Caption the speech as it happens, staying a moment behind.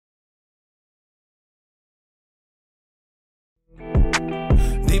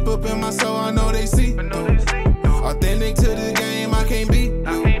Deep up in my soul, I know they see. Authentic to the game, I can't beat.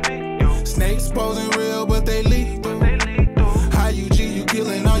 Snakes posing real, but they lethal. How you G, you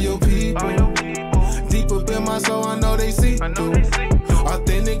killing all your people. Deep up in my soul, I know they see.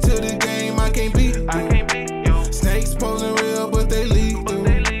 Authentic to the game, I can't beat. Snakes posing real, but they lethal.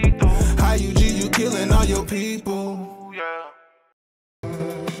 How you G, you killing all your people.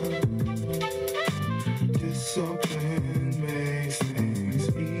 Discipline makes things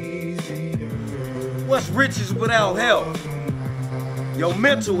easier. What's riches without health? Your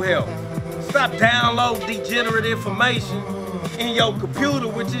mental health. Stop downloading degenerate information in your computer,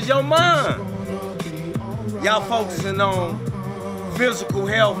 which is your mind. Y'all focusing on physical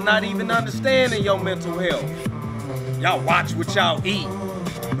health, not even understanding your mental health. Y'all watch what y'all eat,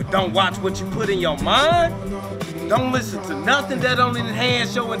 but don't watch what you put in your mind. Don't listen to nothing that don't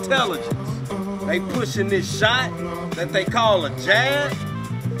enhance your intelligence. They pushing this shot that they call a jab.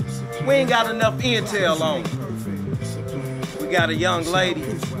 We ain't got enough intel on it. We got a young lady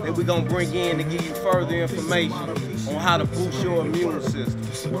that we're gonna bring in to give you further information on how to boost your immune system.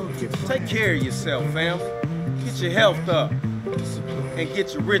 Take care of yourself, family. Get your health up and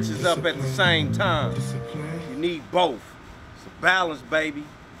get your riches up at the same time. You need both. It's a balance, baby.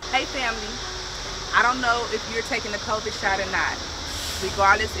 Hey family, I don't know if you're taking the COVID shot or not.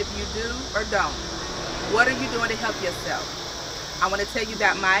 Regardless if you do or don't, what are you doing to help yourself? I want to tell you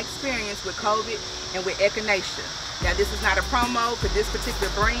about my experience with COVID and with echinacea. Now this is not a promo for this particular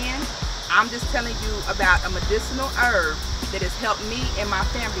brand. I'm just telling you about a medicinal herb that has helped me and my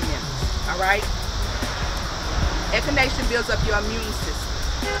family members, all right? Echinacea builds up your immune system.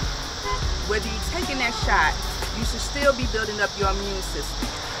 Whether you're taking that shot, you should still be building up your immune system.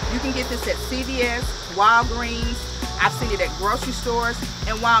 You can get this at CVS, Walgreens. I've seen it at grocery stores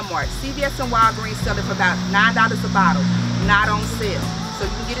and Walmart. CVS and Walgreens sell it for about $9 a bottle, not on sale. So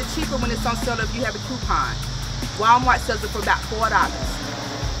you can get it cheaper when it's on sale if you have a coupon. Walmart sells it for about $4.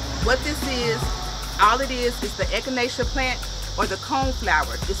 What this is, all it is the echinacea plant or the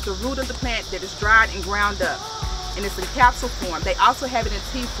coneflower. It's the root of the plant that is dried and ground up. And it's in capsule form. They also have it in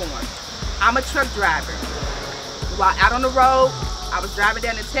tea form. I'm a truck driver. While out on the road, I was driving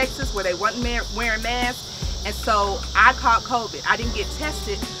down to Texas where they wasn't wearing masks. And so I caught COVID. I didn't get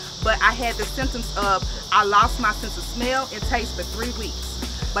tested, but I had the symptoms of, I lost my sense of smell and taste for 3 weeks.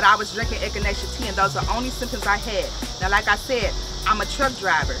 But I was drinking echinacea tea and those are the only symptoms I had. Now, like I said, I'm a truck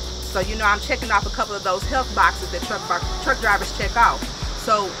driver. So, you know, I'm checking off a couple of those health boxes that truck drivers check off.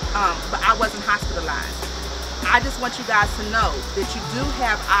 So, but I wasn't hospitalized. I just want you guys to know that you do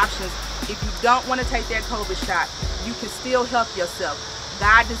have options. If you don't want to take that COVID shot, you can still help yourself.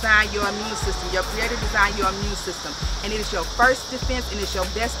 God designed your immune system. Your Creator designed your immune system. And it is your first defense and it's your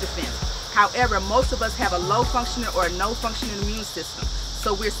best defense. However, most of us have a low functioning or a no functioning immune system.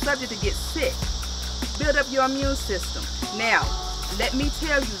 So we're subject to get sick. Build up your immune system. Now, let me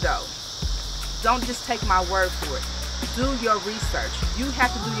tell you though, don't just take my word for it. Do your research. You have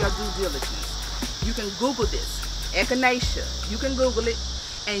to do your due diligence. You can Google this, echinacea. You can Google it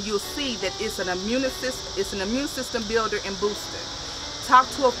and you'll see that it's an immune system builder and booster. Talk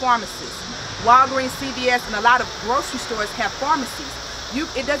to a pharmacist. Walgreens, CVS, and a lot of grocery stores have pharmacies.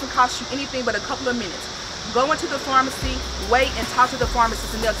 It doesn't cost you anything but a couple of minutes. Go into the pharmacy, wait and talk to the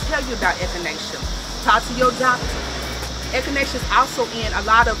pharmacist and they'll tell you about echinacea. Talk to your doctor. Echinacea is also in a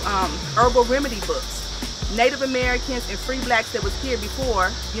lot of herbal remedy books. Native Americans and free blacks that was here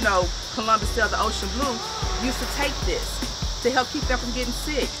before, you know, Columbus sailed the ocean blue, used to take this to help keep them from getting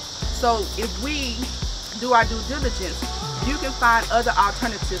sick. So if we do our due diligence, you can find other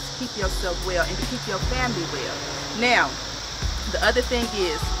alternatives to keep yourself well and to keep your family well. Now, the other thing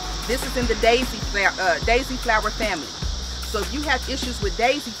is, this is in the daisy flower family. So if you have issues with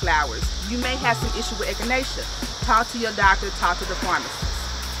daisy flowers, you may have some issue with echinacea. Talk to your doctor, talk to the pharmacist.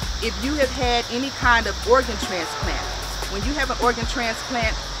 If you have had any kind of organ transplant, when you have an organ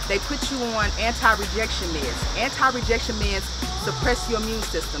transplant, they put you on anti-rejection meds. Anti-rejection meds suppress your immune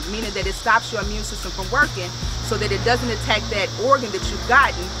system, meaning that it stops your immune system from working so that it doesn't attack that organ that you've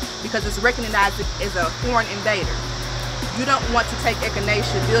gotten because it's recognized as a foreign invader. You don't want to take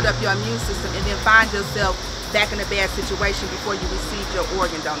echinacea, build up your immune system, and then find yourself back in a bad situation before you receive your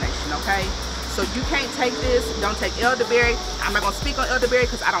organ donation, okay? So you can't take this, don't take elderberry. I'm not gonna speak on elderberry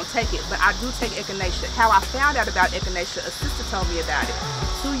because I don't take it, but I do take echinacea. How I found out about echinacea, a sister told me about it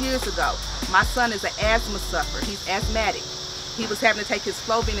 2 years ago. My son is an asthma sufferer, he's asthmatic. He was having to take his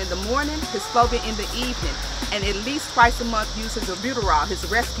Flovent in the morning, his Flovent in the evening, and at least twice a month use his albuterol, his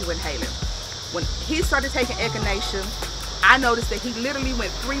rescue inhaler. When he started taking echinacea, I noticed that he literally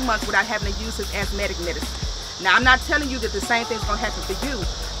went 3 months without having to use his asthmatic medicine. Now, I'm not telling you that the same thing's gonna happen for you.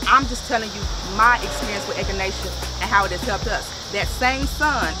 I'm just telling you my experience with echinacea and how it has helped us. That same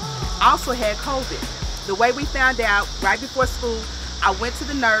son also had COVID. The way we found out, right before school, I went to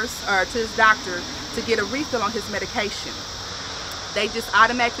the nurse, or to his doctor, to get a refill on his medication. They just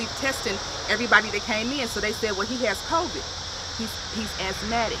automatically testing everybody that came in, so they said, well, he has COVID. He's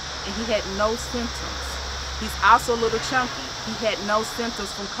asthmatic, and he had no symptoms. He's also a little chunky. He had no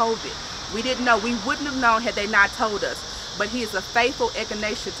symptoms from COVID. We didn't know. We wouldn't have known had they not told us. But he is a faithful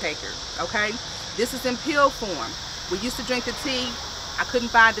echinacea taker, okay? This is in pill form. We used to drink the tea. I couldn't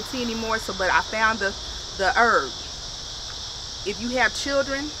find the tea anymore, but I found the herb. If you have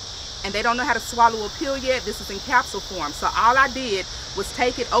children and they don't know how to swallow a pill yet, this is in capsule form. So all I did was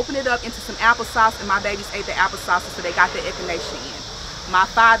take it, open it up into some applesauce, and my babies ate the applesauce, so they got the echinacea in. My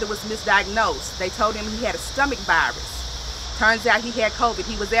father was misdiagnosed. They told him he had a stomach virus. Turns out he had COVID.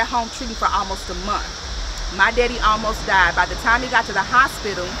 He was at home treating for almost a month. My daddy almost died. By the time he got to the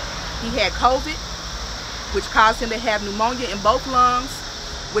hospital, he had COVID, which caused him to have pneumonia in both lungs,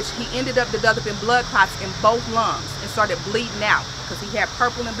 which he ended up developing blood clots in both lungs and started bleeding out because he had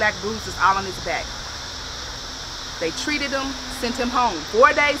purple and black bruises all on his back. They treated him, sent him home.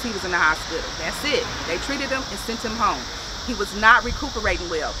 4 days he was in the hospital. That's it. They treated him and sent him home. He was not recuperating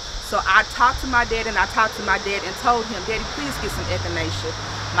well. So I talked to my dad and told him, Daddy, please get some echinacea.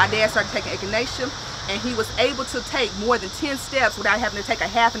 My dad started taking echinacea, and he was able to take more than 10 steps without having to take a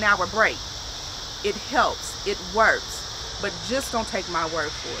half-an-hour break. It helps. It works. But just don't take my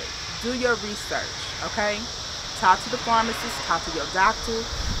word for it. Do your research, okay? Talk to the pharmacist, talk to your doctor,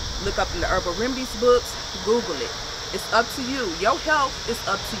 look up in the herbal remedies books, Google it. It's up to you. Your health is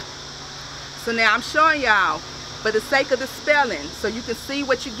up to you. So now I'm showing y'all, for the sake of the spelling, so you can see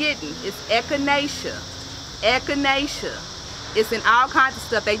what you're getting. It's echinacea. Echinacea. It's in all kinds of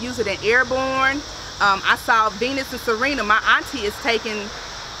stuff. They use it in Airborne. I saw Venus and Serena. My auntie is taking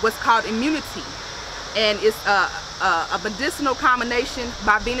what's called Immunity. And it's a medicinal combination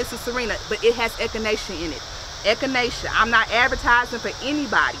by Venus and Serena, but it has echinacea in it. Echinacea. I'm not advertising for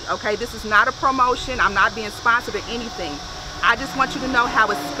anybody, okay? This is not a promotion. I'm not being sponsored or anything. I just want you to know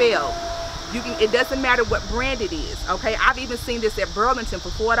how it's spelled. It doesn't matter what brand it is, okay? I've even seen this at Burlington for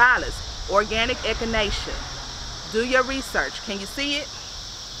 $4. Organic echinacea. Do your research. Can you see it?